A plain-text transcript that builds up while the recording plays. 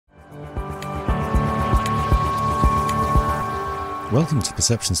Welcome to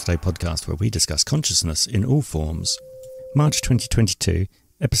Perceptions Today podcast, where we discuss consciousness in all forms. March 2022,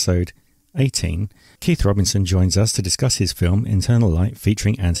 episode 18. Keith Robinson joins us to discuss his film Internal Light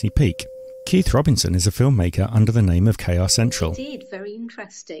featuring Anthony Peake. Keith Robinson is a filmmaker under the name of KR Central. Indeed, very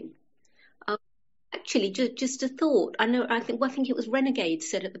interesting. Actually, just a thought. I think it was Renegade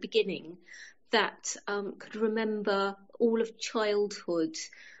said at the beginning that could remember all of childhood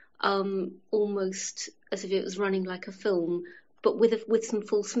almost as if it was running like a film, but with some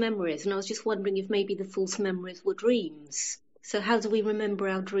false memories. And I was just wondering if maybe the false memories were dreams. So how do we remember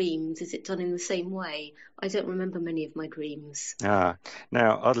our dreams? Is it done in the same way? I don't remember many of my dreams. Now,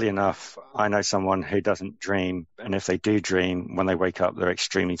 oddly enough, I know someone who doesn't dream, and if they do dream, when they wake up, they're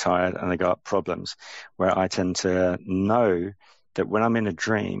extremely tired and they got problems, where I tend to know that when I'm in a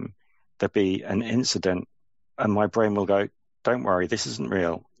dream, there'll be an incident and my brain will go, don't worry, this isn't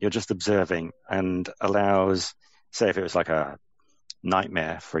real. You're just observing, and allows, say if it was like a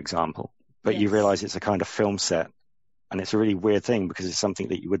nightmare, for example, but Yes. You realize it's a kind of film set. And it's a really weird thing because it's something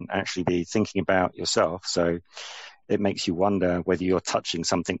that you wouldn't actually be thinking about yourself. So it makes you wonder whether you're touching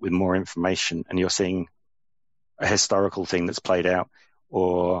something with more information and you're seeing a historical thing that's played out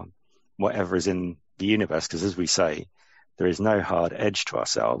or whatever is in the universe. Because as we say, there is no hard edge to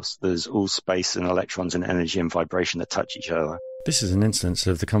ourselves. There's all space and electrons and energy and vibration that touch each other. This is an instance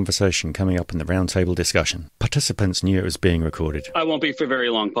of the conversation coming up in the roundtable discussion. Participants knew it was being recorded. I won't be for very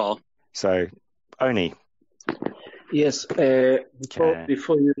long, Paul. So, Oni. Yes,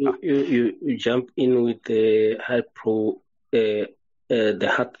 before you jump in with the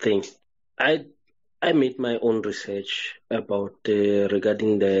heart thing, I made my own research about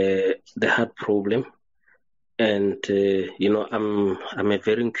regarding the heart problem, and I'm a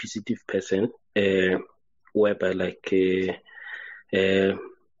very inquisitive person, whereby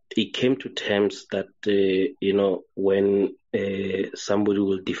it came to terms that when somebody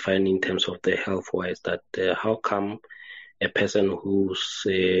will define in terms of the health wise that how come a person who's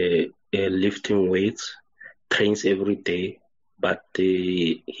lifting weights, trains every day, but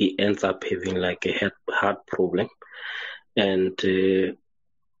he ends up having like a heart problem. And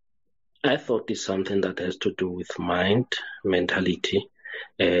I thought it's something that has to do with mind, mentality,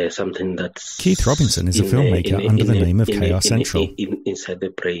 something that's... Keith Robinson is a filmmaker under the name of KR Central. Inside the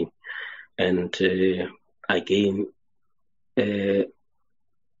brain. And again,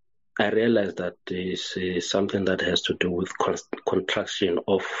 I realized that it's something that has to do with contraction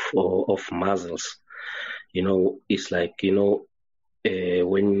of muscles. It's like,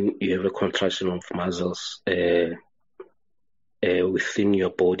 when you have a contraction of muscles within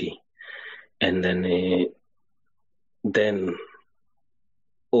your body, and then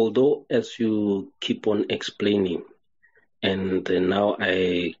although as you keep on explaining, and now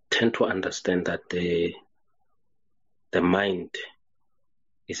I tend to understand that the mind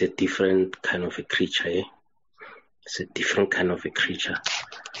is a different kind of a creature. It's a different kind of a creature.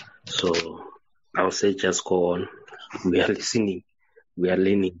 So I'll say just go on. We are listening. We are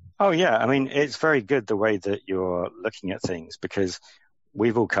learning. Oh, yeah. I mean, it's very good the way that you're looking at things, because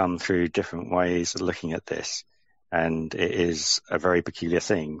we've all come through different ways of looking at this. And it is a very peculiar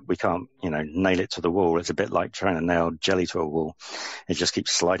thing. We can't, nail it to the wall. It's a bit like trying to nail jelly to a wall. It just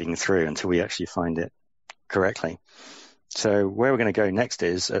keeps sliding through until we actually find it correctly. So where we're going to go next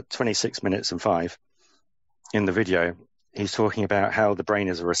is at 26 minutes and 5 in the video, he's talking about how the brain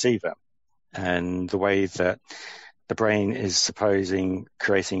is a receiver and the way that the brain is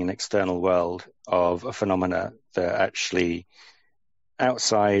creating an external world of a phenomena that actually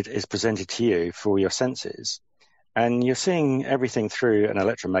outside is presented to you for your senses. And you're seeing everything through an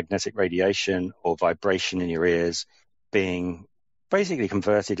electromagnetic radiation or vibration in your ears being basically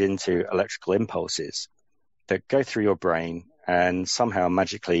converted into electrical impulses that go through your brain, and somehow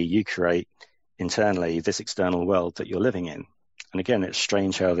magically you create internally this external world that you're living in. And again, it's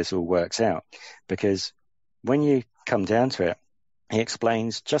strange how this all works out, because when you come down to it, he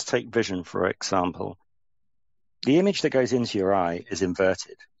explains, just take vision for example. The image that goes into your eye is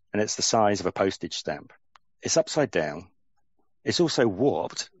inverted, and it's the size of a postage stamp. It's upside down. It's also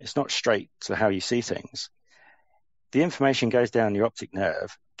warped. It's not straight to how you see things. The information goes down your optic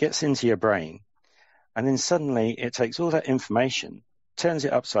nerve, gets into your brain, and then suddenly it takes all that information, turns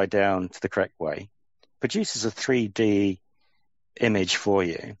it upside down to the correct way, produces a 3D image for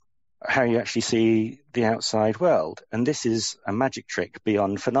you, how you actually see the outside world. And this is a magic trick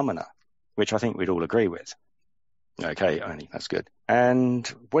beyond phenomena, which I think we'd all agree with. Okay, Oni, that's good. And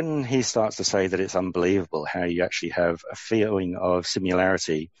when he starts to say that it's unbelievable how you actually have a feeling of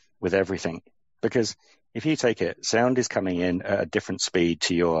similarity with everything, because if you take it, sound is coming in at a different speed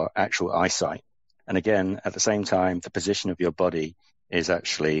to your actual eyesight, And again, at the same time, the position of your body is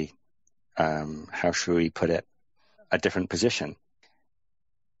actually, how should we put it, a different position.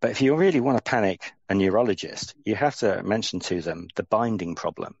 But if you really want to panic a neurologist, you have to mention to them the binding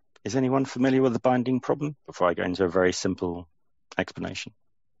problem. Is anyone familiar with the binding problem before I go into a very simple explanation?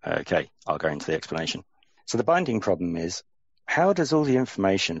 Okay, I'll go into the explanation. So the binding problem is, how does all the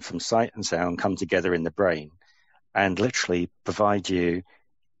information from sight and sound come together in the brain and literally provide you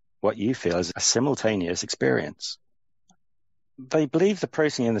what you feel is a simultaneous experience? They believe the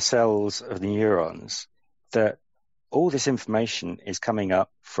protein in the cells of the neurons, that all this information is coming up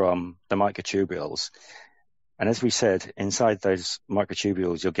from the microtubiles. And as we said, inside those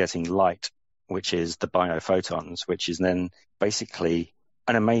microtubules, you're getting light, which is the biophotons, which is then basically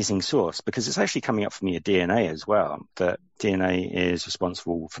an amazing source, because it's actually coming up from your DNA as well. That DNA is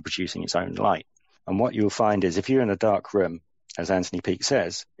responsible for producing its own light. And what you'll find is, if you're in a dark room, as Anthony Peake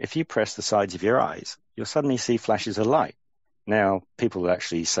says, if you press the sides of your eyes, you'll suddenly see flashes of light. Now, people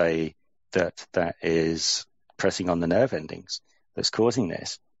actually say that that is pressing on the nerve endings that's causing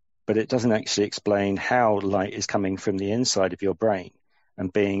this, but it doesn't actually explain how light is coming from the inside of your brain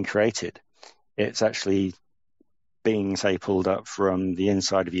and being created. It's actually being, say, pulled up from the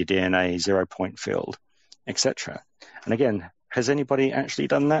inside of your DNA, 0-point field, etc. And again, has anybody actually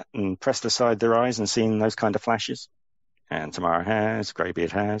done that and pressed aside their eyes and seen those kind of flashes? And Tamara has,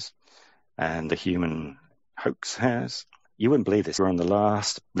 Greybeard has, and the human hoax has. You wouldn't believe this. We're on the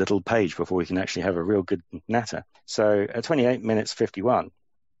last little page before we can actually have a real good natter. So at 28 minutes 51,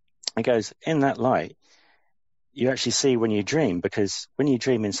 it goes, in that light, you actually see when you dream, because when you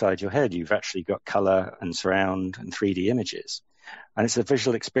dream inside your head, you've actually got color and surround and 3D images. And it's a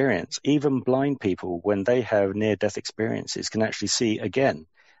visual experience. Even blind people, when they have near-death experiences, can actually see again.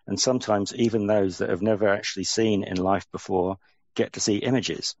 And sometimes even those that have never actually seen in life before get to see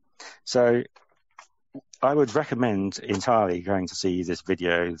images. So I would recommend entirely going to see this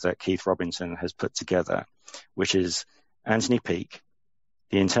video that Keith Robinson has put together, which is Anthony Peake,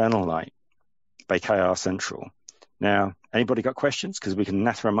 The Internal Light by KR Central. Now, anybody got questions? Because we can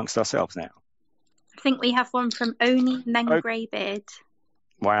natter amongst ourselves now. I think we have one from Oni and then Greybeard.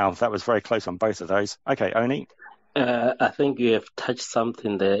 Wow, that was very close on both of those. Okay, Oni. I think you have touched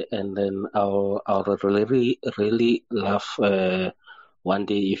something there, and then I'll really love one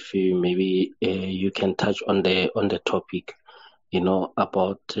day if you maybe you can touch on the topic,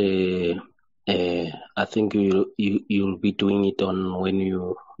 about. I think you'll be doing it on when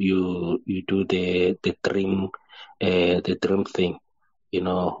you do the dream thing.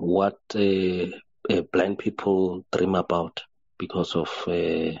 What blind people dream about, because of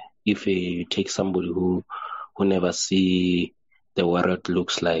if you take somebody who never see the world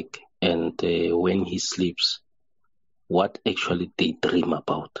looks like, and when he sleeps, what actually they dream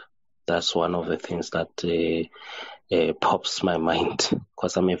about. That's one of the things that pops my mind,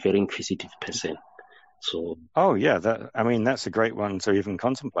 because I'm a very inquisitive person. So. Oh yeah, that's a great one to even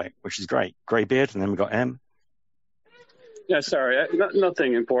contemplate, which is great. Greybeard, and then we got M. Yeah, sorry,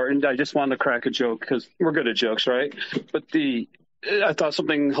 nothing important. I just wanted to crack a joke because we're good at jokes, right? But I thought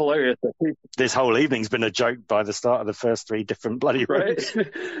something hilarious. This whole evening's been a joke by the start of the first 3 different bloody rooms. Right?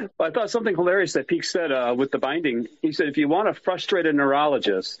 I thought something hilarious that Peake said with the binding. He said, if you want to frustrate a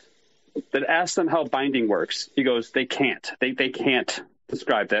neurologist, then ask them how binding works. He goes, they can't. They can't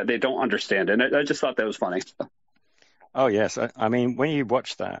describe that. They don't understand it. And I just thought that was funny. Oh, yes. I mean, when you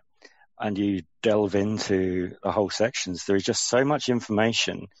watch that and you delve into the whole sections, there is just so much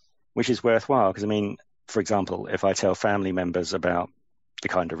information which is worthwhile. Because, I mean, for example, if I tell family members about the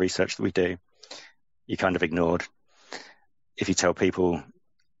kind of research that we do, you're kind of ignored. If you tell people,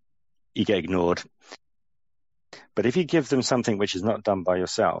 you get ignored. But if you give them something which is not done by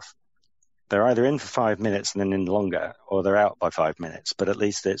yourself, they're either in for 5 minutes and then in longer, or they're out by 5 minutes. But at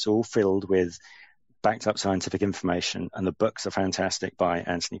least it's all filled with backed up scientific information, and the books are fantastic by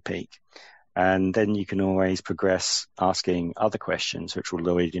Anthony Peake. And then you can always progress asking other questions, which will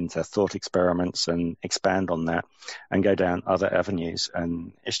lead into thought experiments and expand on that and go down other avenues.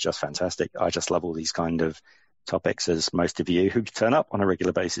 And it's just fantastic. I just love all these kind of topics, as most of you who turn up on a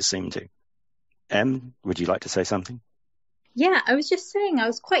regular basis seem to. Em, would you like to say something? Yeah, I was just saying, I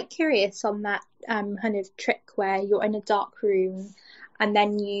was quite curious on that kind of trick where you're in a dark room and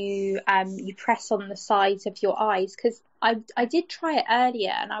then you press on the sides of your eyes, because I did try it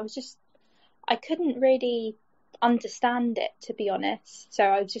earlier and I couldn't really understand it, to be honest. So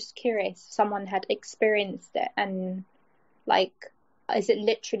I was just curious if someone had experienced it, and is it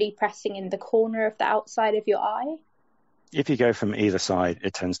literally pressing in the corner of the outside of your eye? If you go from either side,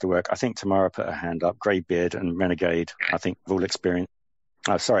 it tends to work. I think Tamara put her hand up. Greybeard and Renegade, I think, have all experienced.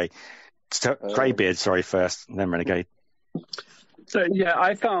 Oh, sorry. Greybeard, sorry, first, and then Renegade. Yeah,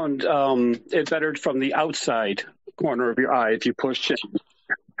 I found it better from the outside corner of your eye if you push it.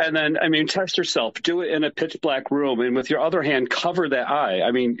 And then, test yourself. Do it in a pitch black room, and with your other hand, cover that eye.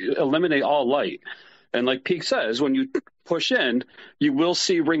 Eliminate all light. And like Peake says, when you push in, you will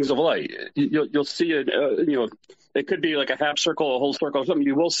see rings of light. You'll see it. It could be like a half circle, a whole circle, or something.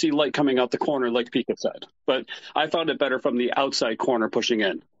 You will see light coming out the corner, like Peake had said. But I found it better from the outside corner pushing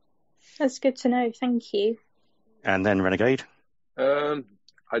in. That's good to know. Thank you. And then Renegade.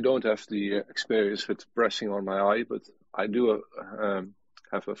 I don't have the experience with pressing on my eye, but I do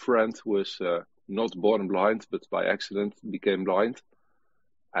have a friend who was not born blind, but by accident became blind,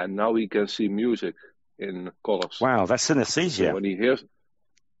 and now he can see music in colors. Wow, that's synesthesia. So when he hears,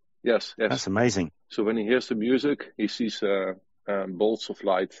 yes, that's amazing. So when he hears the music, he sees bolts of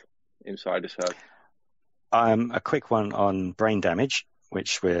light inside his head. A quick one on brain damage,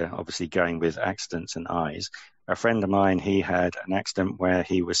 which we're obviously going with accidents and eyes. A friend of mine, he had an accident where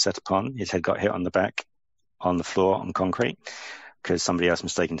he was set upon. His head got hit on the back, on the floor, on concrete, because somebody else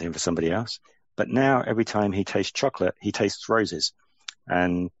mistaken him for somebody else. But now every time he tastes chocolate, he tastes roses.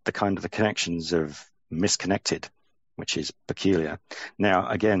 And the connections of misconnected, which is peculiar. Now,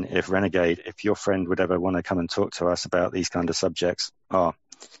 again, if your friend would ever want to come and talk to us about these kind of subjects,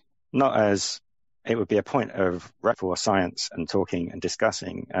 not as it would be a point of for science and talking and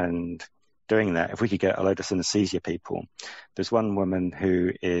discussing and doing that, if we could get a load of synesthesia people. There's one woman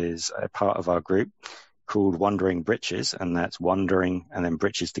who is a part of our group called Wandering Britches, and that's wandering and then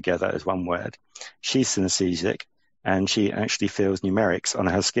britches together as one word. She's synesthesic, and she actually feels numerics on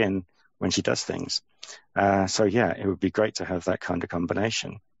her skin when she does things. So yeah, it would be great to have that kind of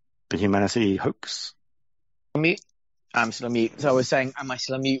combination. The humanity hoax. Mute. I'm still on mute. So I was saying, am I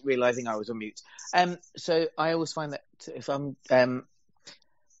still on mute, realising I was on mute? So I always find that if I'm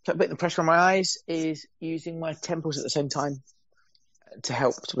putting the pressure on my eyes is using my temples at the same time to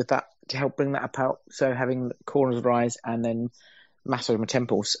help with that, to help bring that out. So having the corners of the eyes and then massage my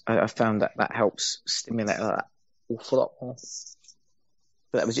temples, I found that helps stimulate that awful lot more.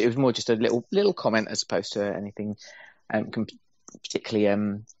 But it was more just a little comment as opposed to anything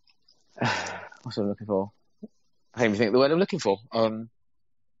particularly what's I'm looking for? I don't even think the word I'm looking for. No,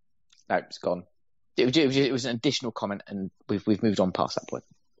 it's gone. It was an additional comment, and we've moved on past that point.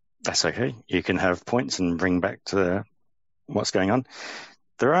 That's okay. You can have points and bring back to what's going on.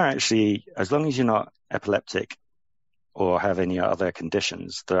 There are actually, as long as you're not epileptic or have any other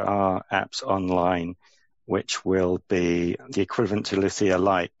conditions, there are apps online which will be the equivalent to Lucia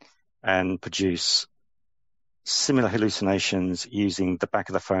Light and produce similar hallucinations using the back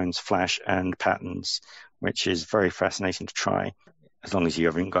of the phone's flash and patterns, which is very fascinating to try, as long as you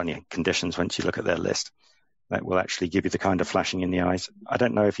haven't got any conditions once you look at their list. That will actually give you the kind of flashing in the eyes. I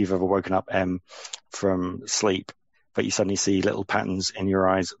don't know if you've ever woken up from sleep, but you suddenly see little patterns in your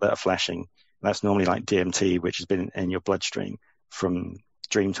eyes that are flashing. That's normally like DMT, which has been in your bloodstream from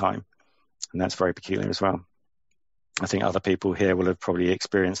dream time. And that's very peculiar as well. I think other people here will have probably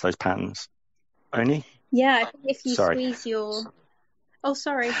experienced those patterns. Oni? Yeah, if you squeeze your... Oh,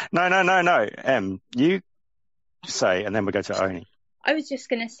 sorry. No. You say, and then we'll go to Oni. I was just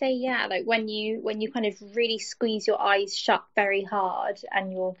going to say, yeah, like when you kind of really squeeze your eyes shut very hard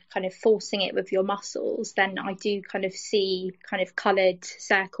and you're kind of forcing it with your muscles, then I do kind of see kind of coloured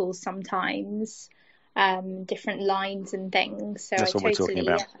circles sometimes, different lines and things. So that's what we're talking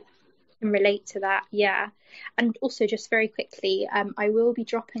about. Can relate to that, yeah. And also, just very quickly, I will be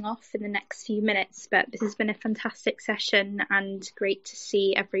dropping off in the next few minutes, but this has been a fantastic session and great to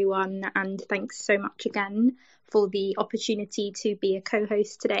see everyone. And thanks so much again for the opportunity to be a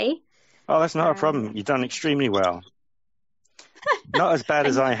co-host today. Oh, that's not a problem. You've done extremely well. Not as bad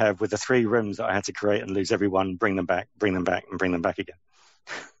as I have with the 3 rooms that I had to create and lose everyone, bring them back, and bring them back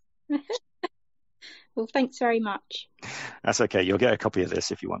again. Well, thanks very much. That's okay. You'll get a copy of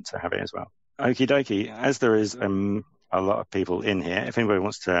this if you want to have it as well. Okie dokie. As there is a lot of people in here, if anybody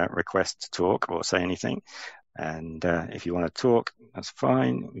wants to request to talk or say anything, and if you want to talk, that's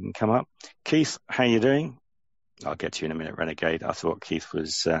fine. We can come up. Keith, how you doing? I'll get to you in a minute, Renegade. I thought Keith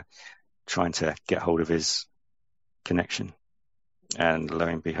was trying to get hold of his connection. And lo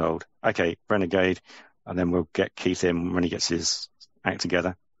and behold. Okay, Renegade, and then we'll get Keith in when he gets his act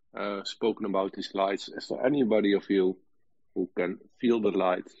together. Spoken about these lights. Is there anybody of you who can feel the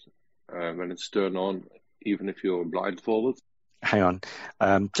light when it's turned on, even if you're blindfolded? Hang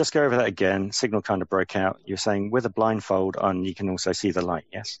on. Just go over that again. Signal kind of broke out. You're saying with a blindfold on, you can also see the light,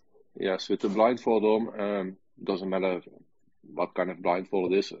 yes? Yes, with the blindfold on, doesn't matter what kind of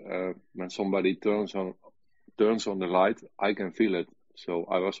blindfold it is. When somebody turns on the light, I can feel it. So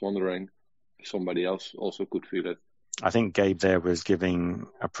I was wondering somebody else also could feel it. I think Gabe there was giving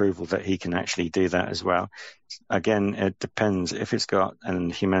approval that he can actually do that as well. Again, it depends if it's got an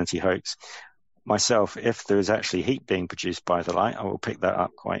humanity hoax. Myself, if there is actually heat being produced by the light, I will pick that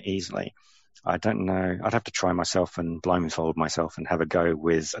up quite easily. I don't know. I'd have to try myself and blindfold myself and have a go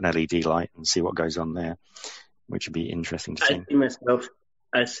with an LED light and see what goes on there, which would be interesting to see. I see myself.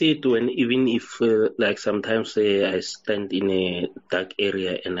 I see it when even if like sometimes I stand in a dark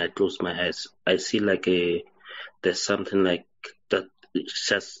area and I close my eyes, I see like there's something like that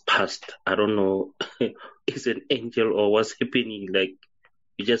just passed. I don't know, is it an angel or what's happening? Like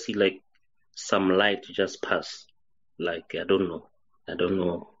you just see like some light just pass. Like I don't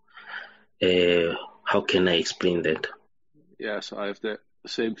know. How can I explain that? Yes, I have the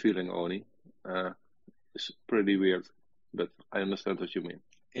same feeling, Oni. It's pretty weird, but I understand what you mean.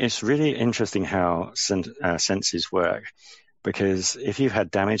 It's really interesting how senses work, because if you've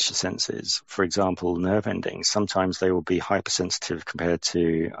had damage to senses, for example, nerve endings, sometimes they will be hypersensitive compared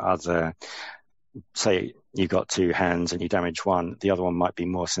to other. Say you got two hands and you damage one, the other one might be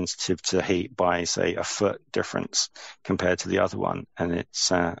more sensitive to heat by, say, a foot difference compared to the other one, and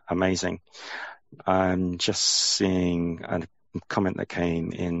it's amazing. I'm just seeing a comment that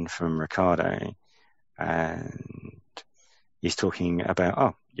came in from Ricardo, and he's talking about,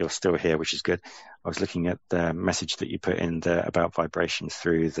 oh, you're still here, which is good. I was looking at the message that you put in there about vibrations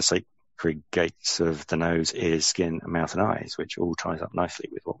through the sacred gates of the nose, ears, skin, mouth and eyes, which all ties up nicely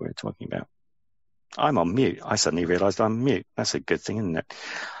with what we're talking about. I'm on mute. I suddenly realized I'm mute. That's a good thing, isn't it?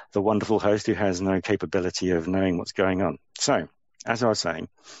 The wonderful host who has no capability of knowing what's going on. So, as I was saying,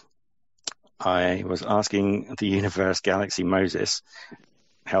 I was asking the universe galaxy Moses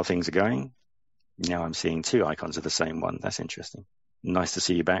how things are going. Now I'm seeing two icons of the same one. That's interesting. Nice to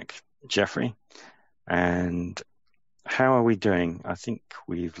see you back, Jeffrey. And how are we doing? I think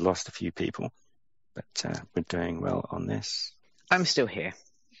we've lost a few people, but we're doing well on this. I'm still here.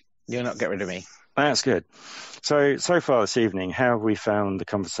 You'll not get rid of me. That's good. So far this evening, how have we found the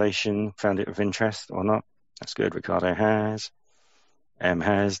conversation? Found it of interest or not? That's good. Ricardo has. M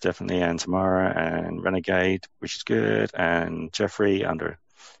has, definitely, and Tamara and Renegade, which is good, and Jeffrey under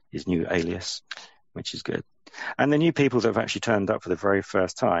his new alias, which is good. And the new people that have actually turned up for the very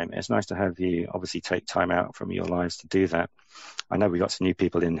first time, it's nice to have you obviously take time out from your lives to do that. I know we got some new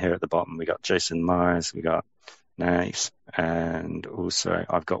people in here at the bottom. We got Jason Myers, we got Nice, and also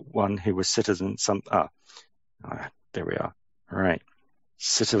I've got one who was Citizen there we are. All right.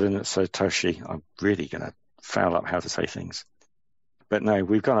 Citizen Satoshi. I'm really going to foul up how to say things. But no,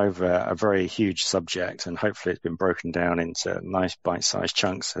 we've gone over a very huge subject, and hopefully it's been broken down into nice bite-sized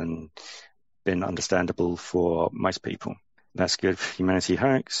chunks and been understandable for most people. That's good for Humanity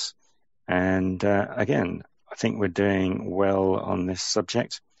Hoax. And again, I think we're doing well on this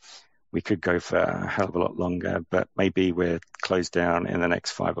subject. We could go for a hell of a lot longer, but maybe we're closed down in the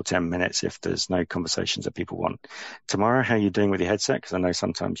next 5 or 10 minutes if there's no conversations that people want. Tamara, how are you doing with your headset? Because I know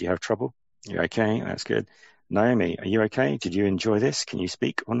sometimes you have trouble. You're okay? That's good. Naomi, are you okay? Did you enjoy this? Can you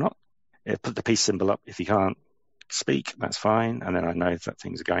speak or not? Put the peace symbol up if you can't speak. That's fine. And then I know that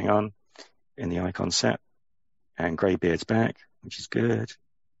things are going on in the icon set. And Greybeard's back, which is good.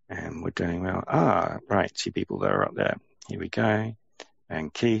 And we're doing well. Right. 2 people that are up there. Here we go.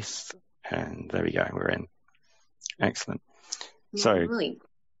 And Keith, and there we go, we're in. Excellent. So, right.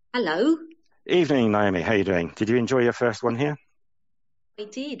 Hello. Evening, Naomi. How are you doing? Did you enjoy your first one here? I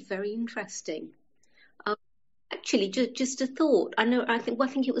did. Very interesting. Actually, just a thought. I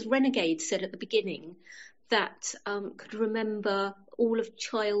think it was Renegade said at the beginning that could remember all of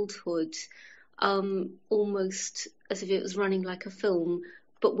childhood almost as if it was running like a film,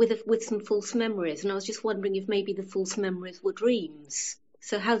 but with some false memories. And I was just wondering if maybe the false memories were dreams.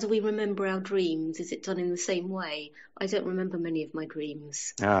 So how do we remember our dreams? Is it done in the same way? I don't remember many of my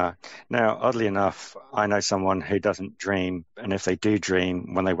dreams. Now, oddly enough, I know someone who doesn't dream, and if they do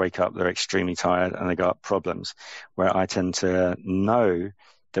dream, when they wake up, they're extremely tired and they got problems, where I tend to know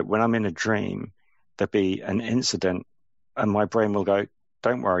that when I'm in a dream, there'll be an incident and my brain will go,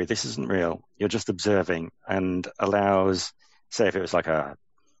 don't worry, this isn't real. You're just observing, and allows, say if it was like a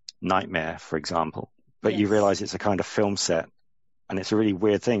nightmare, for example, but you realize it's a kind of film set. And it's a really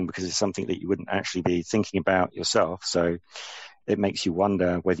weird thing because it's something that you wouldn't actually be thinking about yourself. So it makes you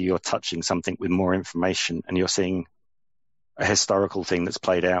wonder whether you're touching something with more information and you're seeing a historical thing that's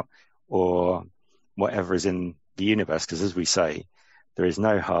played out or whatever is in the universe. Because as we say, there is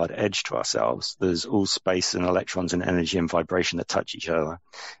no hard edge to ourselves. There's all space and electrons and energy and vibration that touch each other.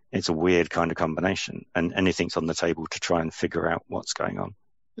 It's a weird kind of combination, and anything's on the table to try and figure out what's going on.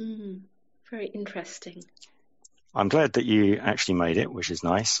 Very interesting. I'm glad that you actually made it, which is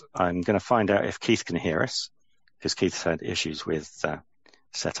nice. I'm going to find out if Keith can hear us, because Keith's had issues with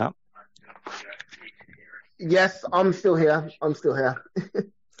setup. Yes, I'm still here.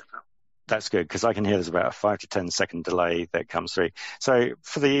 That's good, because I can hear there's about a 5 to 10 second delay that comes through. So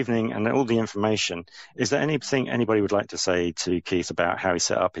for the evening and all the information, is there anything anybody would like to say to Keith about how he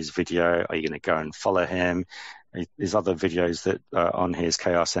set up his video? Are you going to go and follow him? There's other videos that are on his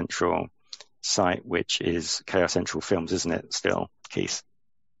KR Central site, which is KR Central Films, isn't it still, Keith?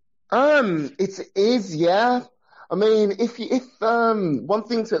 It is, yeah. I mean, if one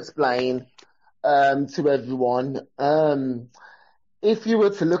thing to explain to everyone, if you were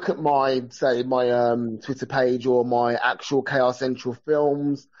to look at my Twitter page or my actual KR Central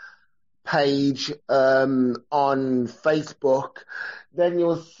Films page on Facebook, then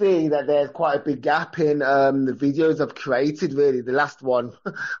you'll see that there's quite a big gap in the videos I've created, really. The last one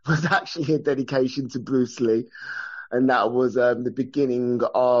was actually a dedication to Bruce Lee, and that was the beginning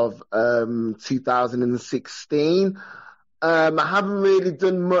of 2016. I haven't really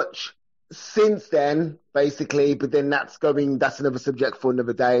done much since then, basically, but then that's another subject for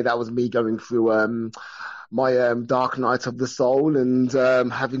another day. That was me going through my dark night of the soul and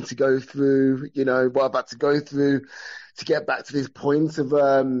having to go through, what I've had to go through to get back to this point of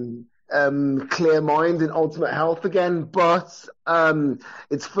clear mind and ultimate health again. But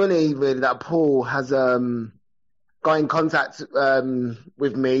it's funny, really, that Paul has got in contact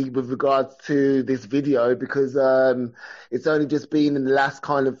with me with regards to this video, because it's only just been in the last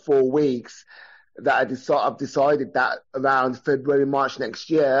kind of 4 weeks that I've decided that around February, March next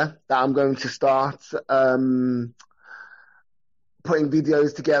year that I'm going to start putting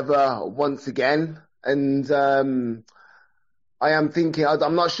videos together once again. And I am thinking,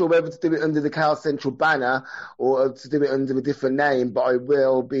 I'm not sure whether to do it under the KR Central banner or to do it under a different name, but I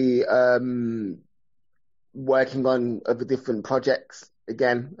will be working on other different projects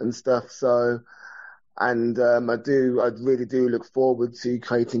again and stuff. So, and I really do look forward to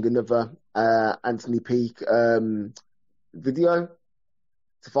creating another Anthony Peake video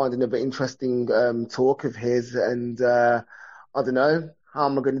to find another interesting talk of his. And I don't know, how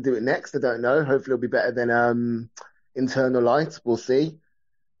am I going to do it next? I don't know. Hopefully it'll be better than Internal Light. We'll see.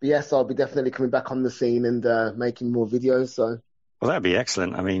 But yes, I'll be definitely coming back on the scene and making more videos. So. Well, that'd be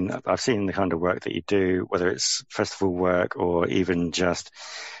excellent. I mean, I've seen the kind of work that you do, whether it's festival work or even just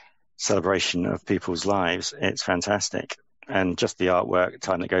celebration of people's lives. It's fantastic. And just the artwork,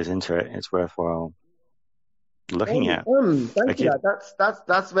 time that goes into it, it's worthwhile looking at. Thank you.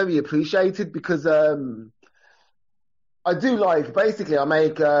 That's very appreciated, because I do basically I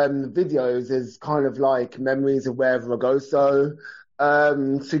make videos as kind of like memories of wherever I go. So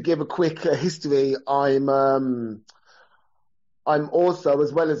to give a quick history, I'm also,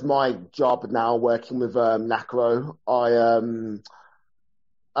 as well as my job now working with NACRO, I'm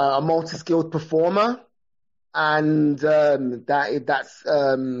a multi-skilled performer, and that's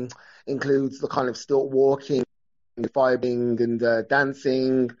includes the kind of stilt walking, vibing, and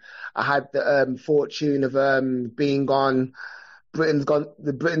dancing. I had the fortune of being on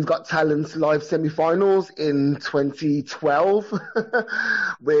the Britain's Got Talent live semi-finals in 2012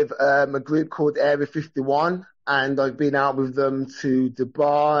 with a group called Area 51. And I've been out with them to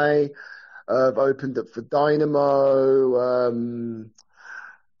Dubai. I've opened up for Dynamo.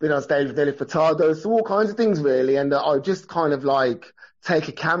 Been on stage with Nelly Furtado. So all kinds of things, really. And I just kind of take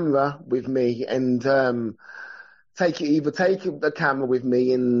a camera with me and take the camera with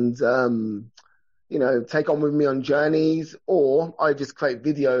me and take on with me on journeys, or I just create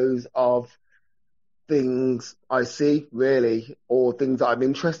videos of things I see, really, or things that I'm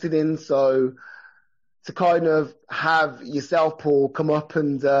interested in. So to kind of have yourself, Paul, come up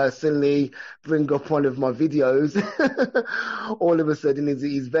and suddenly bring up one of my videos, all of a sudden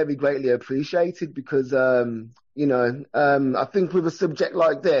is very greatly appreciated, because, I think with a subject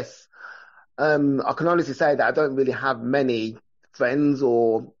like this, I can honestly say that I don't really have many friends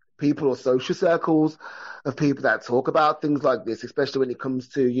or people or social circles of people that talk about things like this, especially when it comes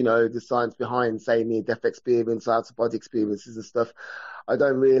to, the science behind, say, near-death experience, out-of-body experiences and stuff. I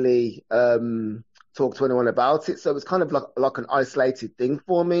don't really talk to anyone about it. So it's kind of like an isolated thing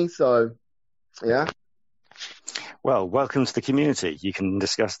for me. So, yeah. Well, welcome to the community. You can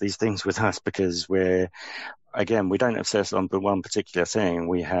discuss these things with us, because we don't obsess on one particular thing.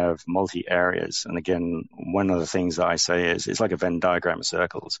 We have multi-areas. And again, one of the things that I say is it's like a Venn diagram of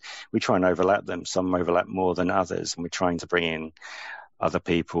circles. We try and overlap them. Some overlap more than others. And we're trying to bring in other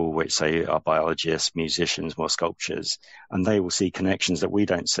people, which say are biologists, musicians, more sculptors, and they will see connections that we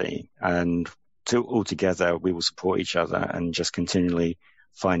don't see. And all together, we will support each other and just continually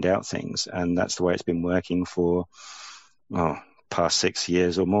find out things. And that's the way it's been working for past 6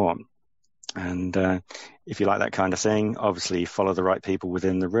 years or more. And if you like that kind of thing, obviously follow the right people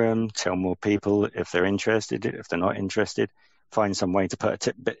within the room, tell more people if they're interested. If they're not interested, find some way to put a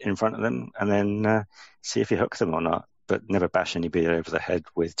tidbit in front of them, and then see if you hook them or not. But never bash anybody over the head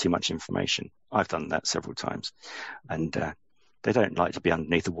with too much information. I've done that several times, and they don't like to be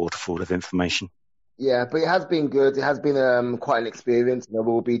underneath a waterfall of information. Yeah, but it has been good. It has been quite an experience.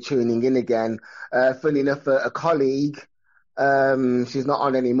 We'll be tuning in again. Funny enough, a colleague, she's not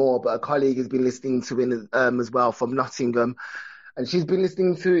on anymore, but a colleague has been listening to in as well from Nottingham, and she's been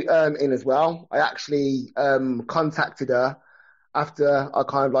listening to in as well. I actually contacted her after I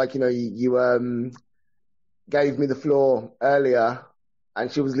kind of like, you gave me the floor earlier,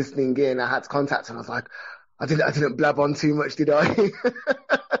 and she was listening in. I had to contact her. And I was like, I didn't blab on too much, did I?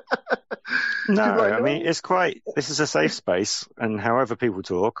 No, I mean, this is a safe space, and however people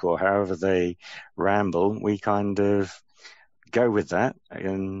talk or however they ramble, we kind of go with that,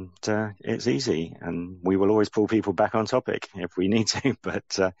 and it's easy, and we will always pull people back on topic if we need to.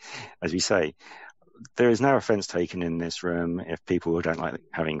 But as we say, there is no offense taken in this room if people don't like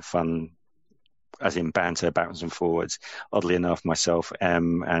having fun, as in banter backwards and forwards. Oddly enough, myself,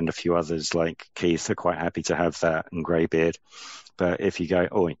 and a few others like Keith are quite happy to have that, and Greybeard. But if you go,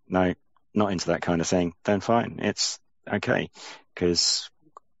 oh, no, not into that kind of thing, then fine. It's okay, because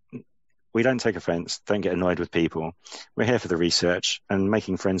we don't take offense, don't get annoyed with people. We're here for the research, and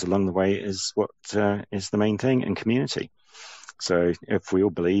making friends along the way is what is the main thing, and community. So if we all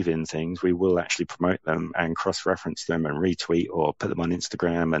believe in things, we will actually promote them and cross-reference them and retweet or put them on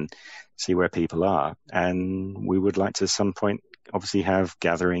Instagram and see where people are. And we would like to, at some point, obviously have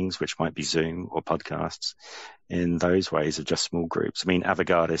gatherings, which might be Zoom or podcasts, in those ways of just small groups. I mean,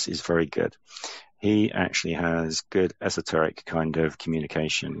 Avogadis is very good. He actually has good esoteric kind of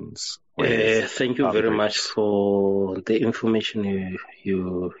communications. Thank you very much for the information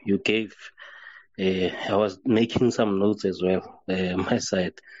you gave. I was making some notes as well, my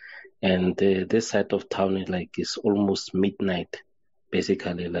side, and this side of town is almost midnight.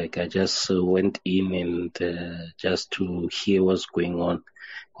 Basically, I just went in and just to hear what's going on,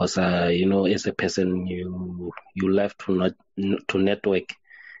 because as a person, you love to network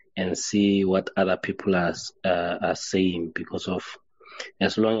and see what other people are saying, because of,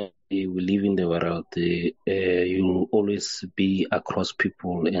 as long as we live in the world, you'll always be across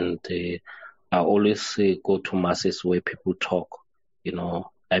people, and I always go to masses where people talk.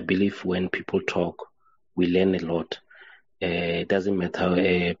 I believe when people talk, we learn a lot. It doesn't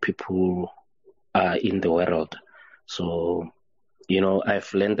matter people are in the world. So,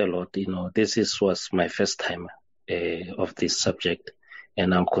 I've learned a lot. This was my first time of this subject,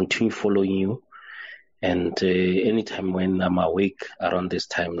 and I'll continue following you. And anytime when I'm awake around this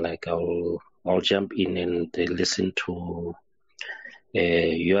time, I'll jump in and listen to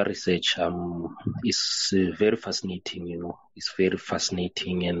your research. It's very fascinating. It's very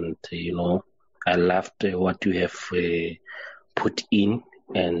fascinating, and I loved what you have put in,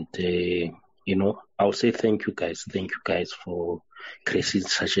 and I'll say thank you guys for creating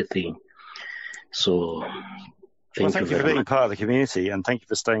such a thing. So thank you for being part of the community, and thank you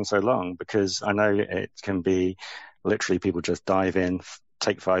for staying so long, because I know it can be literally people just dive in,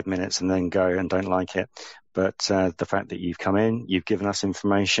 take 5 minutes and then go and don't like it. But the fact that you've come in, you've given us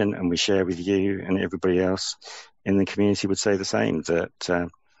information, and we share with you, and everybody else in the community would say the same, that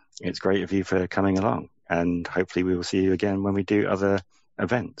it's great of you for coming along, and hopefully we will see you again when we do other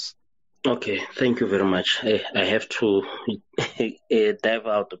events. Okay, thank you very much. I have to dive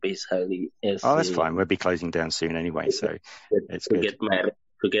out basically. That's fine. We'll be closing down soon anyway, so it's good.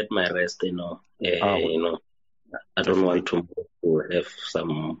 To get my rest, I don't want to have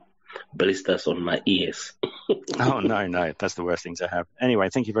some blisters on my ears. Oh, no, that's the worst thing to have. Anyway,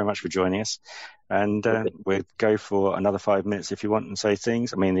 thank you very much for joining us, and we'll go for another 5 minutes if you want and say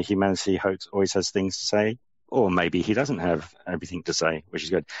things. I mean, the humanity always has things to say, or maybe he doesn't have everything to say, which is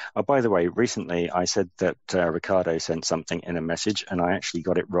good. Oh, by the way, recently I said that Ricardo sent something in a message, and I actually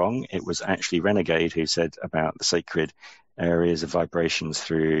got it wrong. It was actually Renegade who said about the sacred areas of vibrations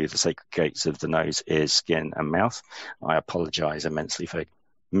through the sacred gates of the nose, ears, skin, and mouth. I apologize immensely for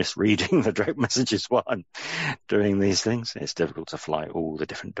misreading the direct messages while I'm doing these things. It's difficult to fly all the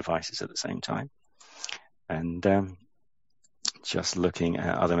different devices at the same time. And just looking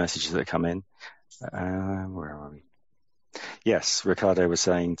at other messages that come in. Where are we? Yes, Ricardo was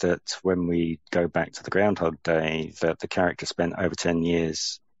saying that when we go back to the Groundhog Day, that the character spent over 10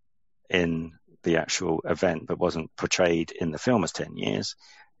 years in the actual event, but wasn't portrayed in the film as 10 years.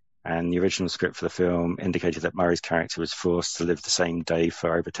 And the original script for the film indicated that Murray's character was forced to live the same day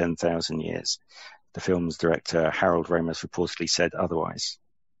for over 10,000 years. The film's director, Harold Ramis, reportedly said otherwise.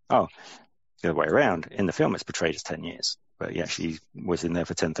 Oh, the other way around. In the film, it's portrayed as 10 years, but he actually was in there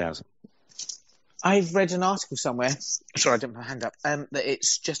for 10,000. I've read an article somewhere. Sorry, I didn't put my hand up. That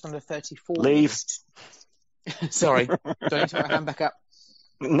it's just under 34 Leave. years. Sorry. Do I need to put my hand back up?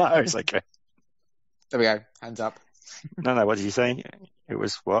 No, it's okay. There we go. Hands up. No, what did you say? It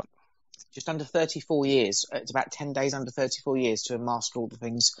was what? Just under 34 years. It's about 10 days under 34 years to master all the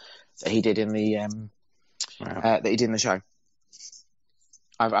things that he did in the that he did in the show.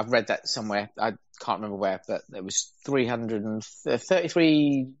 I've read that somewhere. I can't remember where, but there was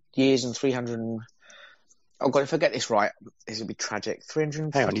 333 years and 300. Oh God, if I get this right, this would be tragic.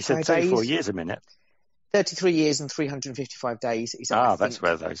 355 Hang on, you said 34 days. years a minute. 33 years and 355 days. That's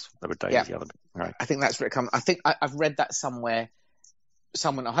where those were days. Yeah. The other bit. Right. I think that's where it comes. I think I've read that somewhere.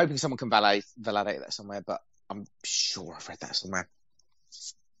 I'm hoping someone can validate that somewhere, but I'm sure I've read that somewhere.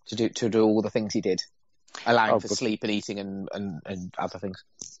 To do all the things he did, allowing for sleep and eating and other things.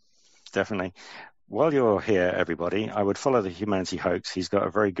 Definitely. While you're here, everybody, I would follow the Humanity Hoax. He's got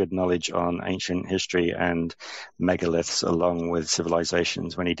a very good knowledge on ancient history and megaliths along with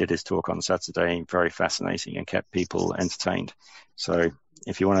civilizations. When he did his talk on Saturday, very fascinating and kept people entertained. So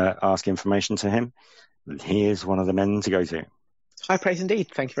if you want to ask information to him, he is one of the men to go to. High praise indeed.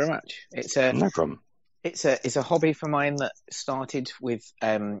 Thank you very much. No problem. It's a hobby for mine that started with,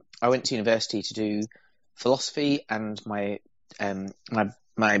 I went to university to do philosophy, and it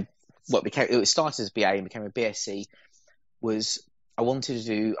started as BA and became a BSc, was I wanted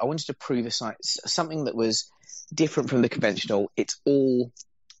to prove a science, something that was different from the conventional. It's all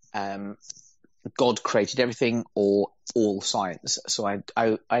God created everything, or all science. So I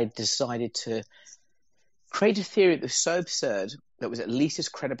decided to create a theory that was so absurd that was at least as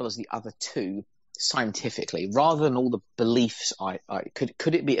credible as the other two scientifically, rather than all the beliefs.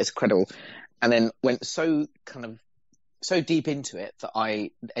 Could it be as credible? And then went so deep into it that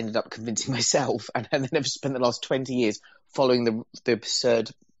I ended up convincing myself, and then I've spent the last 20 years following the absurd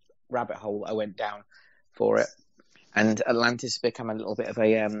rabbit hole I went down for it. And Atlantis became a little bit of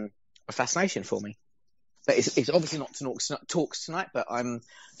a fascination for me. But it's obviously not to talks tonight, but I'm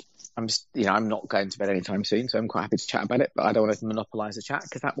not going to bed anytime soon, so I'm quite happy to chat about it. But I don't want to monopolise the chat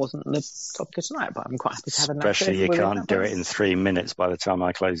because that wasn't the topic of tonight. But I'm quite happy to have a nap. Especially you can't do it in 3 minutes by the time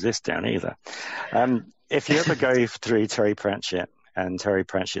I close this down either. If you ever go through Terry Pratchett, and Terry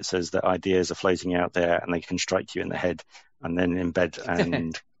Pratchett says that ideas are floating out there and they can strike you in the head and then embed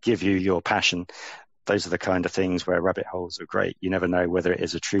and give you your passion. Those are the kind of things where rabbit holes are great. You never know whether it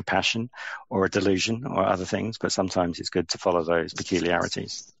is a true passion or a delusion or other things, but sometimes it's good to follow those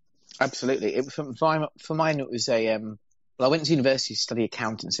peculiarities. Absolutely. For mine, it was I went to university to study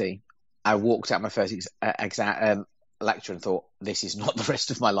accountancy. I walked out my first lecture and thought, this is not the rest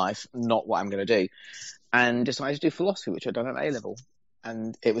of my life, not what I'm going to do. And decided to do philosophy, which I'd done at A-level.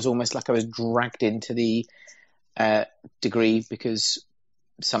 And it was almost like I was dragged into the degree because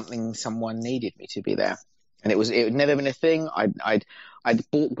someone needed me to be there. And it had never been a thing. I'd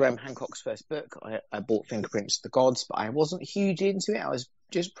bought Graham Hancock's first book. I bought Fingerprints of the Gods, but I wasn't hugely into it. I was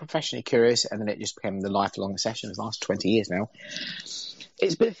just professionally curious, and then it just became the lifelong obsession of the last 20 years now.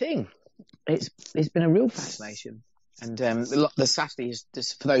 It's been a thing. It's been a real fascination. And the Saturday is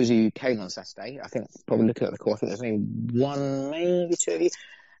just, for those who came on Saturday, I think probably looking at the call, I think there's only one, maybe two of you.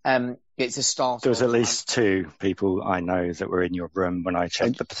 It's a start. There was at least two people I know that were in your room when I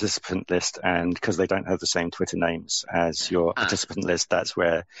checked the participant list, and because they don't have the same Twitter names as your participant list, that's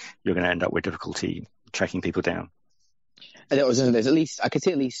where you're going to end up with difficulty tracking people down. And there's at least, I could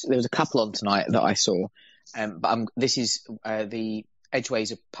see at least there was a couple on tonight that I saw. But this is the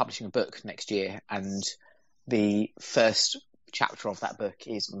Edgeways are publishing a book next year, and the first chapter of that book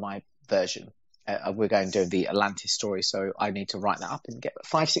is my version. We're going to do the Atlantis story, so I need to write that up and get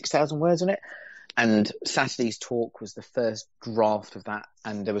 5,000-6,000 words on it. And Saturday's talk was the first draft of that,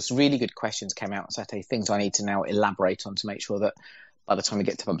 and there was really good questions came out on Saturday, things I need to now elaborate on to make sure that by the time we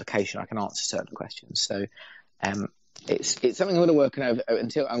get to publication, I can answer certain questions. So it's something I'm going to work on over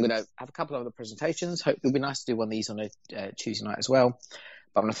until I'm going to have a couple of other presentations. Hope it'll be nice to do one of these on a Tuesday night as well.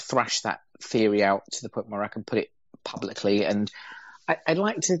 But I'm going to thrash that theory out to the point where I can put it publicly. And I'd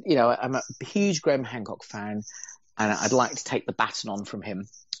like to, I'm a huge Graham Hancock fan, and I'd like to take the baton on from him.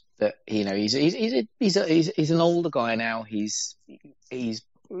 That he's an older guy now. He's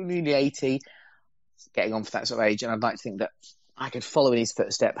really 80, getting on for that sort of age, and I'd like to think that I could follow in his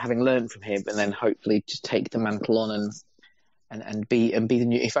footstep, having learned from him, and then hopefully just take the mantle on and be the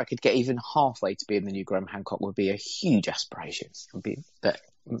new. If I could get even halfway to being the new Graham Hancock, would be a huge aspiration. But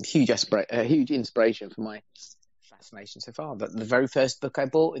huge inspiration for my fascination so far. But the very first book I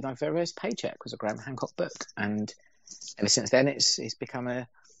bought with my very first paycheck was a Graham Hancock book, and ever since then it's become a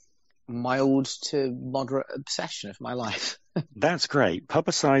mild to moderate obsession of my life. That's great.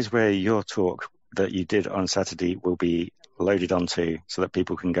 Publicise where your talk that you did on Saturday will be loaded onto so that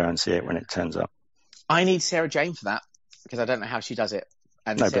people can go and see it when it turns up. I need Sarah Jane for that because I don't know how she does it.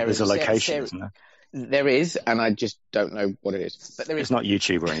 And no, but there's a location, isn't there? There is, and I just don't know what it is. But there is. It's not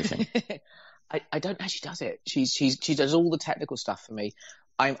YouTube or anything. I don't know how she does it. She does all the technical stuff for me.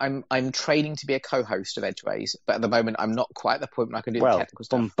 I'm training to be a co-host of Edgeways, but at the moment I'm not quite at the point where I can do the technical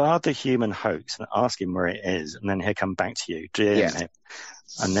stuff. Bombard the human hoax and ask him where it is, and then he'll come back to you, DM him,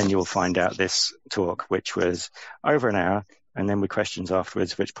 and then you'll find out this talk, which was over an hour, and then with questions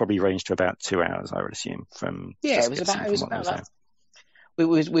afterwards, which probably ranged to about 2 hours, I would assume. It was about that. We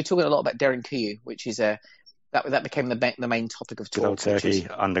were talking a lot about Darren Kuyu, which is that became the main topic of talk. Good old Turkey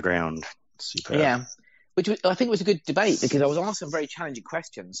underground. Superb. Yeah. Which I think was a good debate because I was asked some very challenging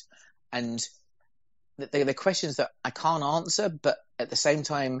questions, and the questions that I can't answer, but at the same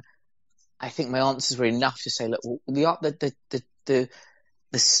time, I think my answers were enough to say, look, the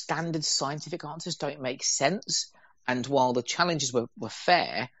standard scientific answers don't make sense, and while the challenges were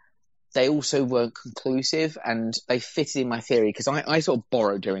fair, they also weren't conclusive, and they fitted in my theory because I sort of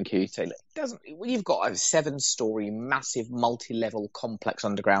borrowed Darren Kuyu to say, look, when you've got a 7-story, massive, multi-level complex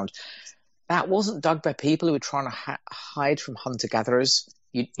underground. That wasn't dug by people who were trying to hide from hunter-gatherers.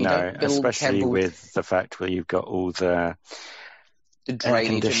 You don't build especially with the fact where you've got all the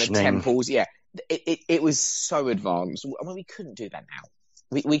drainage and the temples. Yeah, it was so advanced. I mean, we couldn't do that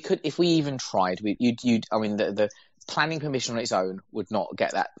now. We could, if we even tried. The planning permission on its own would not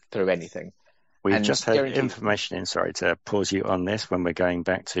get that through anything. We've just had information in. Sorry to pause you on this when we're going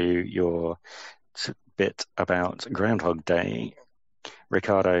back to your bit about Groundhog Day.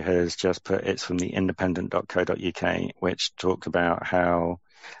 Ricardo has just put, it's from the independent.co.uk, which talked about how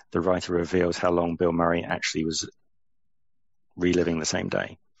the writer reveals how long Bill Murray actually was reliving the same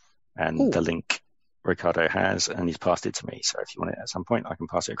day. And the link Ricardo has, and he's passed it to me. So if you want it at some point, I can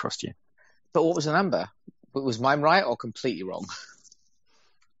pass it across to you. But what was the number? Was mine right or completely wrong?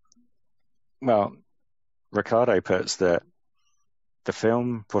 Well, Ricardo puts that the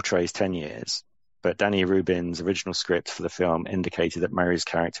film portrays 10 years. But Danny Rubin's original script for the film indicated that Murray's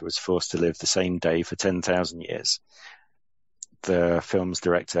character was forced to live the same day for 10,000 years. The film's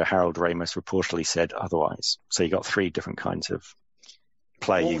director, Harold Ramis, reportedly said otherwise. So you got 3 different kinds of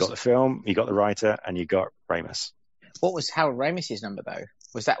play. You got the film, you got the writer, and you got Ramis. What was Harold Ramis's number, though?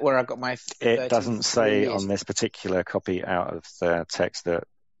 Was that where I got my... It doesn't say on this particular copy out of the text that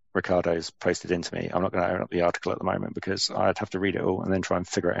Ricardo's posted into me. I'm not going to open up the article at the moment because I'd have to read it all and then try and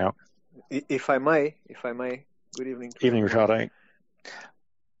figure it out. If I may, good evening. Evening, Ricardo.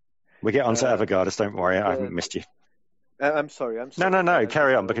 We get on to Avogadus, don't worry, I haven't missed you. I'm sorry. No,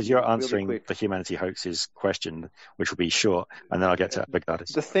 carry on, because you're answering really the humanity hoaxes question, which will be short, and then I'll get to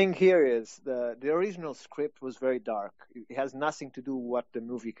Avogadus. The thing here is, the original script was very dark. It has nothing to do with what the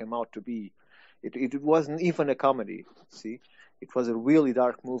movie came out to be. It wasn't even a comedy, see? It was a really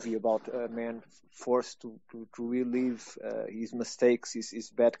dark movie about a man forced to relive his mistakes,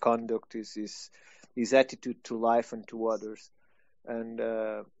 his bad conduct, his attitude to life and to others. And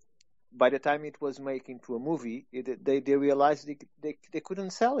by the time it was made into a movie, they realized they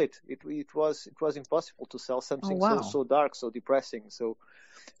couldn't sell it. It was impossible to sell something so dark, so depressing. So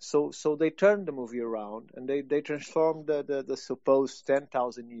they turned the movie around and they transformed the supposed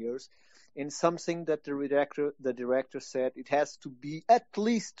 10,000 years in something that the director said it has to be at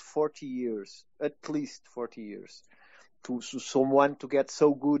least 40 years, to someone to get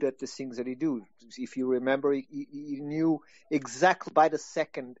so good at the things that he do. If you remember, he knew exactly by the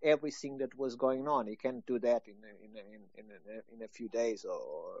second everything that was going on. He can't do that in a few days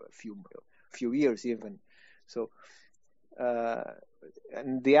or a few years even. So.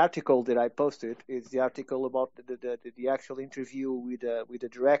 And the article that I posted is the article about the actual interview with the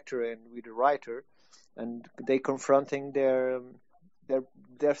director and with the writer, and they confronting their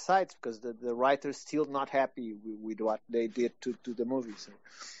sides because the writer's still not happy with what they did to the movie. So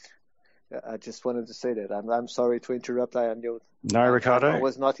I just wanted to say that. I'm sorry to interrupt. No, Ricardo. I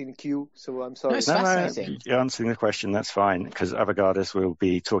was not in queue, so I'm sorry. No, you're answering the question. That's fine, because Avogadus will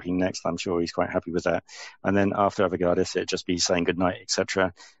be talking next. I'm sure he's quite happy with that. And then after Avogadus, it'd just be saying goodnight,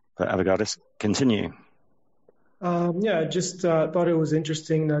 etc. But Avogadus, continue. I just thought it was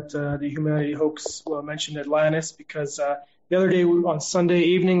interesting that the humanity hoax mentioned Atlantis, because the other day on Sunday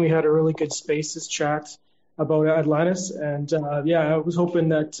evening, we had a really good Spaces chat about Atlantis. And I was hoping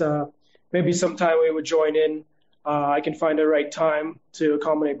that maybe sometime we would join in I can find the right time to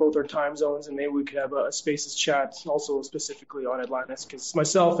accommodate both our time zones, and maybe we could have a Spaces chat also specifically on Atlantis, because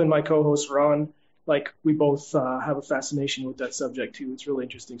myself and my co-host Ron, like, we both have a fascination with that subject too. It's really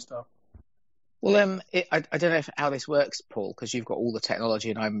interesting stuff. Well, I don't know how this works, Paul, because you've got all the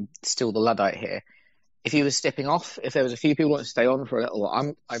technology and I'm still the Luddite here. If you were stepping off, if there was a few people who want to stay on for a little,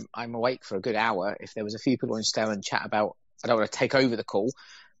 I'm awake for a good hour. If there was a few people who want to stay on and chat about, I don't want to take over the call,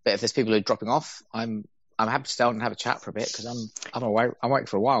 but if there's people who are dropping off, I'm happy to stay on and have a chat for a bit, because I'm awake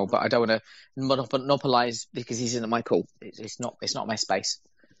for a while, but I don't want to monopolize because he's in my call. It's not my space.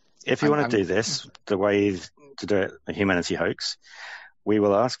 If you want to do this, the way to do it, a Humanity Hoax, we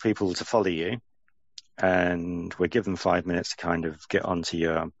will ask people to follow you, and we'll give them 5 minutes to kind of get onto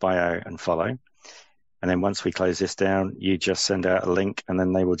your bio and follow. And then once we close this down, you just send out a link, and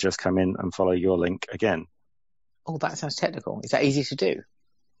then they will just come in and follow your link again. Oh, that sounds technical. Is that easy to do?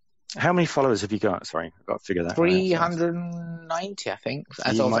 How many followers have you got? Sorry, I've got to figure that out. 390, I think.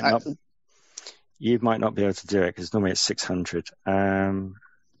 You might not be able to do it, because normally it's 600.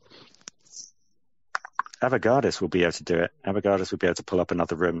 Avogardus will be able to do it. Avogardus will be able to pull up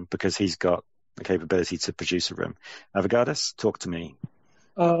another room, because he's got the capability to produce a room. Avogardus, talk to me.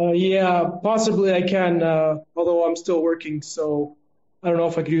 Yeah, possibly I can, although I'm still working, so I don't know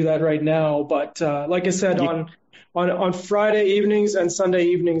if I can do that right now. But like I said, on Friday evenings and Sunday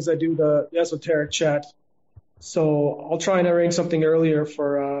evenings, I do the esoteric chat. So I'll try and arrange something earlier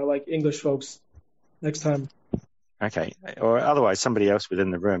for like English folks next time. Okay. Or otherwise, somebody else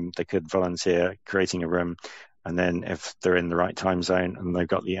within the room, they could volunteer creating a room. And then if they're in the right time zone and they've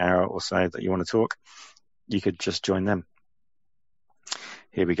got the hour or so that you want to talk, you could just join them.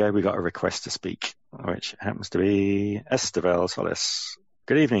 Here we go. We got a request to speak, which happens to be Estevel Solis.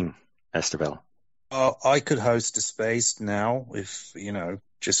 Good evening, Estevel. I could host a space now, if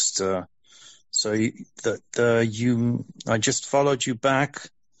just I just followed you back.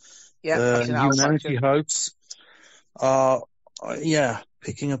 Yeah, Humanity Hoax.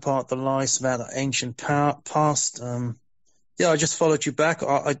 Picking apart the lies about the ancient past. I just followed you back.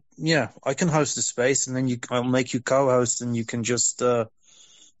 I can host a space, and then I'll make you co-host, and you can just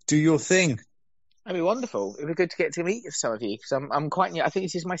do your thing. That'd be wonderful. It'd be good to get to meet some of you, because I'm quite new. I think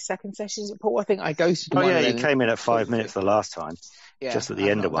this is my second session, is it, Paul? I think I ghosted one. Oh, yeah, you came in at 5 minutes the last time, just at the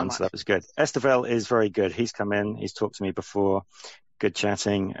end of one, so that was good. Estevel is very good. He's come in, he's talked to me before, good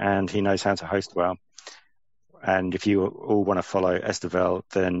chatting, and he knows how to host well. And if you all want to follow Estevel,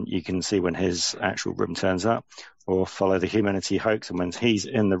 then you can see when his actual room turns up, or follow the Humanity Hoax, and when he's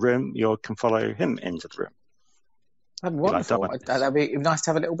in the room, you can follow him into the room. That'd be wonderful. That'd be nice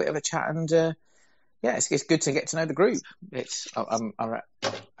to have a little bit of a chat, and it's good to get to know the group. I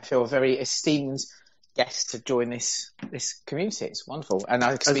feel a very esteemed guest to join this community. It's wonderful, and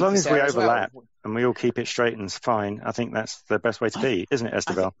as long as we overlap and we all keep it straight and fine, I think that's the best way to be, isn't it,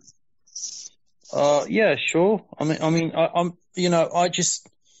 Estevel? Yeah, sure. I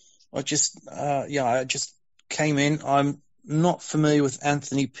just came in. I'm not familiar with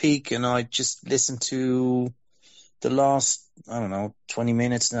Anthony Peake, and I just listened to the last, 20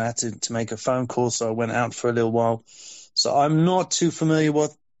 minutes, and I had to make a phone call, so I went out for a little while. So I'm not too familiar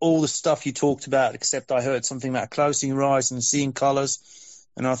with all the stuff you talked about, except I heard something about closing your eyes and seeing colors,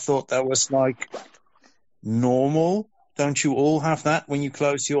 and I thought that was like normal. Don't you all have that when you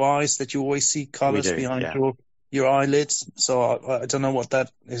close your eyes, that you always see colors behind your eyelids? So I don't know what that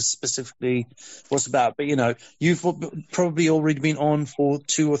is specifically was about, but you've probably already been on for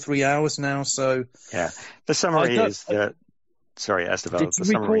 2 or 3 hours now. So yeah, the summary is that. Sorry, Estevel. Did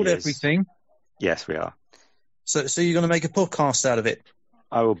you record everything? Yes, we are. So you're going to make a podcast out of it?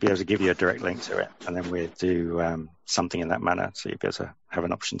 I will be able to give you a direct link to it, and then we'll do something in that manner, so you'll be able to have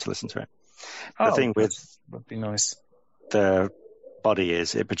an option to listen to it. The thing with that'd be nice. The body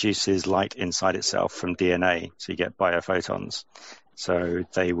is it produces light inside itself from DNA, so you get biophotons. So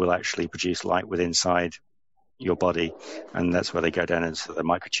they will actually produce light within inside your body, and that's where they go down into the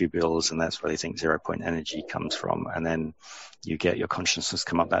microtubiles, and that's where they think 0 point energy comes from, and then you get your consciousness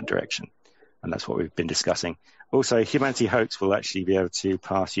come up that direction, and that's what we've been discussing. Also, Humanity Hoax will actually be able to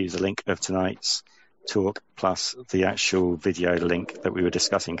pass you the link of tonight's talk plus the actual video link that we were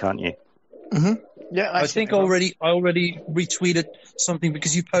discussing, can't you? Mm-hmm. Yeah, I think I already retweeted something,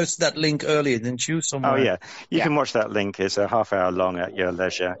 because you posted that link earlier, didn't you? Somewhere? Oh yeah, you can watch that link. It's a half hour long at your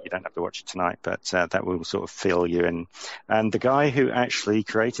leisure. You don't have to watch it tonight, but that will sort of fill you in. And the guy who actually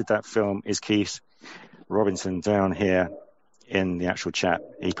created that film is Keith Robinson, down here in the actual chat.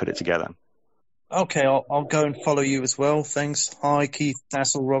 He put it together. Okay, I'll go and follow you as well. Thanks. Hi, Keith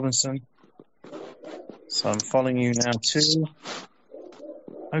Tassel Robinson. So I'm following you now too.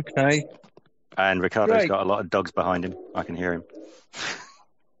 Okay. And Ricardo's Great. got a lot of dogs behind him. I can hear him.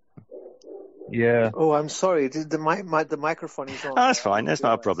 Yeah. Oh, I'm sorry. The microphone is on. Oh, that's fine. That's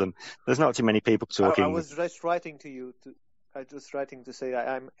not a problem. There's not too many people talking. I was just writing to you. I was writing to say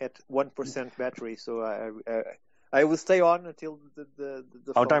I'm at 1% battery, so I will stay on until the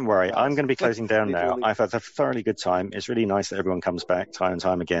Oh, don't worry. dies. I'm going to be closing down now. Literally. I've had a thoroughly good time. It's really nice that everyone comes back time and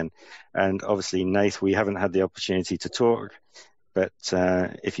time again. And obviously, Nath, we haven't had the opportunity to talk. But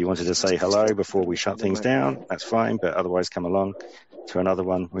if you wanted to say hello before we shut things down, that's fine. But otherwise, come along to another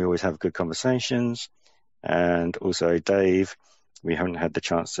one. We always have good conversations. And also, Dave, we haven't had the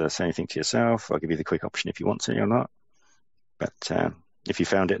chance to say anything to yourself. I'll give you the quick option if you want to or not. But if you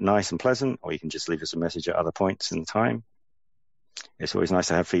found it nice and pleasant, or you can just leave us a message at other points in time. It's always nice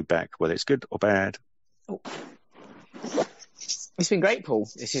to have feedback, whether it's good or bad. Oh. It's been great, Paul.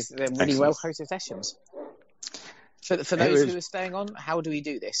 This is really well hosted sessions. For those who are staying on, how do we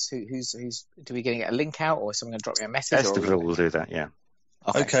do this? Who's do we get a link out, or is someone going to drop me a message? Estival will do that, yeah.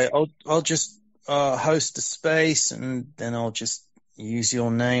 Okay, I'll just host the space, and then I'll just use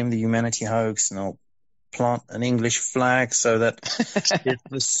your name, the Humanity Hoax, and I'll plant an English flag so that if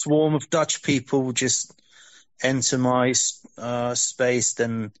the swarm of Dutch people just enter my space,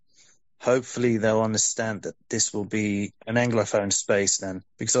 then hopefully they'll understand that this will be an Anglophone space then,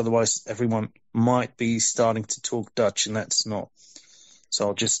 because otherwise everyone might be starting to talk Dutch, and that's not. So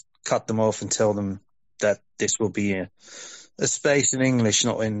I'll just cut them off and tell them that this will be a space in English,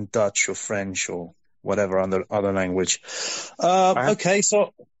 not in Dutch or French or whatever other language. Okay,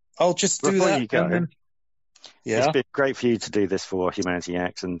 so I'll just do Before that. You go, and then, It's been great for you to do this for Humanity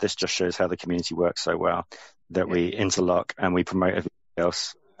X, and this just shows how the community works so well, that we interlock and we promote everything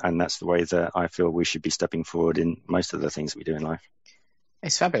else. And that's the way that I feel we should be stepping forward in most of the things we do in life.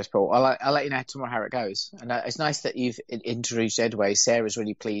 It's fabulous, Paul. I'll let you know tomorrow how it goes. And it's nice that you've introduced Edway. Sarah's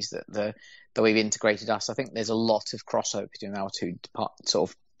really pleased that we've integrated us. I think there's a lot of crossover between our two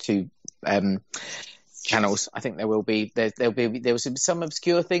channels. I think there will be some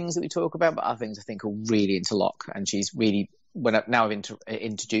obscure things that we talk about, but other things I think will really interlock. And she's really, now I've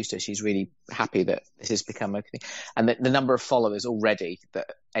introduced her, she's really happy that this has become a thing. And the number of followers already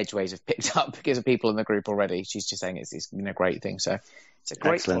that Edgeways have picked up because of people in the group already. She's just saying it's been a great thing. So it's a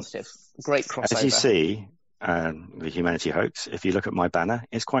great positive, great crossover. As you see, the Humanity Hoax, if you look at my banner,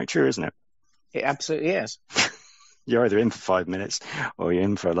 it's quite true, isn't it? It absolutely is. You're either in for 5 minutes or you're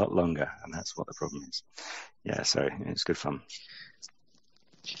in for a lot longer, and that's what the problem is. Yeah, so it's good fun.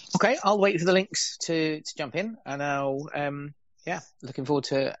 Okay, I'll wait for the links to jump in, and I'll looking forward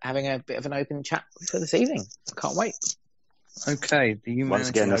to having a bit of an open chat for this evening. I can't wait. Okay, once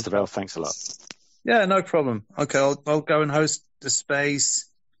again, Estebel, thanks a lot. Yeah, no problem. Okay, I'll go and host the space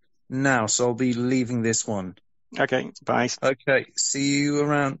now, so I'll be leaving this one. Okay, bye. Okay, see you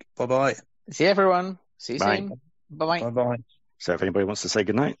around. Bye-bye. See you, everyone. See you soon. Bye-bye. Bye-bye. So if anybody wants to say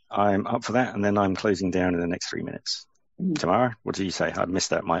goodnight, I'm up for that, and then I'm closing down in the next 3 minutes. Tamara, what did you say? I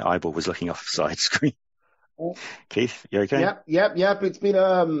missed that. My eyeball was looking off the side screen. Keith, you okay? Yep.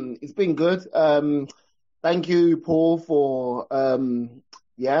 It's been good. Thank you, Paul, for having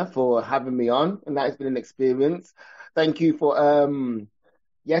me on, and that has been an experience. Thank you for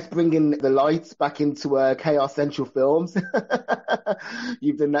bringing the lights back into Chaos Central Films.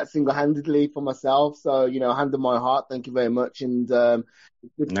 You've done that single-handedly for myself, so hand on my heart. Thank you very much, and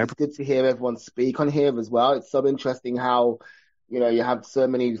it's good to hear everyone speak on here as well. It's so interesting how you have so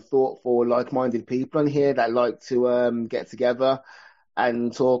many thoughtful, like-minded people on here that like to get together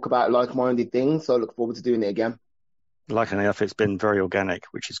and talk about like-minded things. So I look forward to doing it again. Like enough, it's been very organic,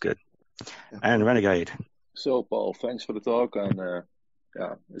 which is good. Yeah. And Renegade. So, Paul, thanks for the talk, and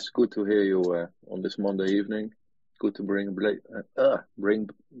it's good to hear you on this Monday evening. Good to bring back a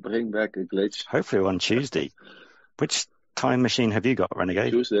glitch. Hopefully on Tuesday. Which time machine have you got,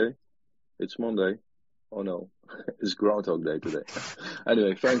 Renegade? Tuesday. It's Monday. Oh no, it's Groundhog Day today.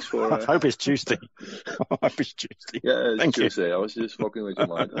 Anyway, thanks for. I hope it's Tuesday. I hope it's Tuesday. Yeah, it's Tuesday. You. I was just fucking with your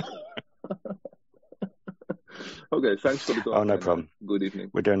mind. Okay, thanks for the talk. Oh, no problem. Good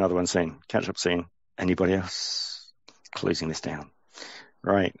evening. We'll do another one soon. Catch up soon. Anybody else? Closing this down.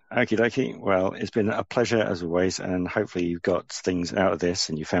 Right. Okie dokie. Well, it's been a pleasure as always, and hopefully you got things out of this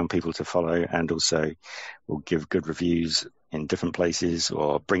and you found people to follow, and also will give good reviews in different places,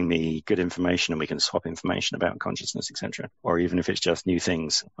 or bring me good information and we can swap information about consciousness, etc. Or even if it's just new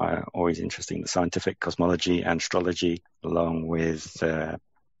things, always interesting, the scientific cosmology and astrology, along with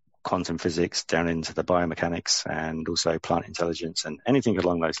quantum physics down into the biomechanics, and also plant intelligence and anything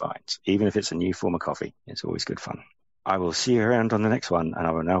along those lines. Even if it's a new form of coffee, it's always good fun. I will see you around on the next one, and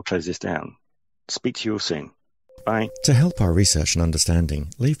I will now close this down. Speak to you all soon. Bye. To help our research and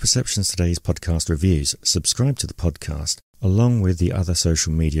understanding, leave Perceptions Today's podcast reviews, subscribe to the podcast, along with the other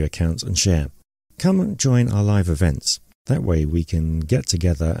social media accounts, and share. Come and join our live events. That way we can get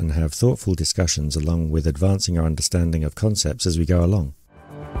together and have thoughtful discussions along with advancing our understanding of concepts as we go along.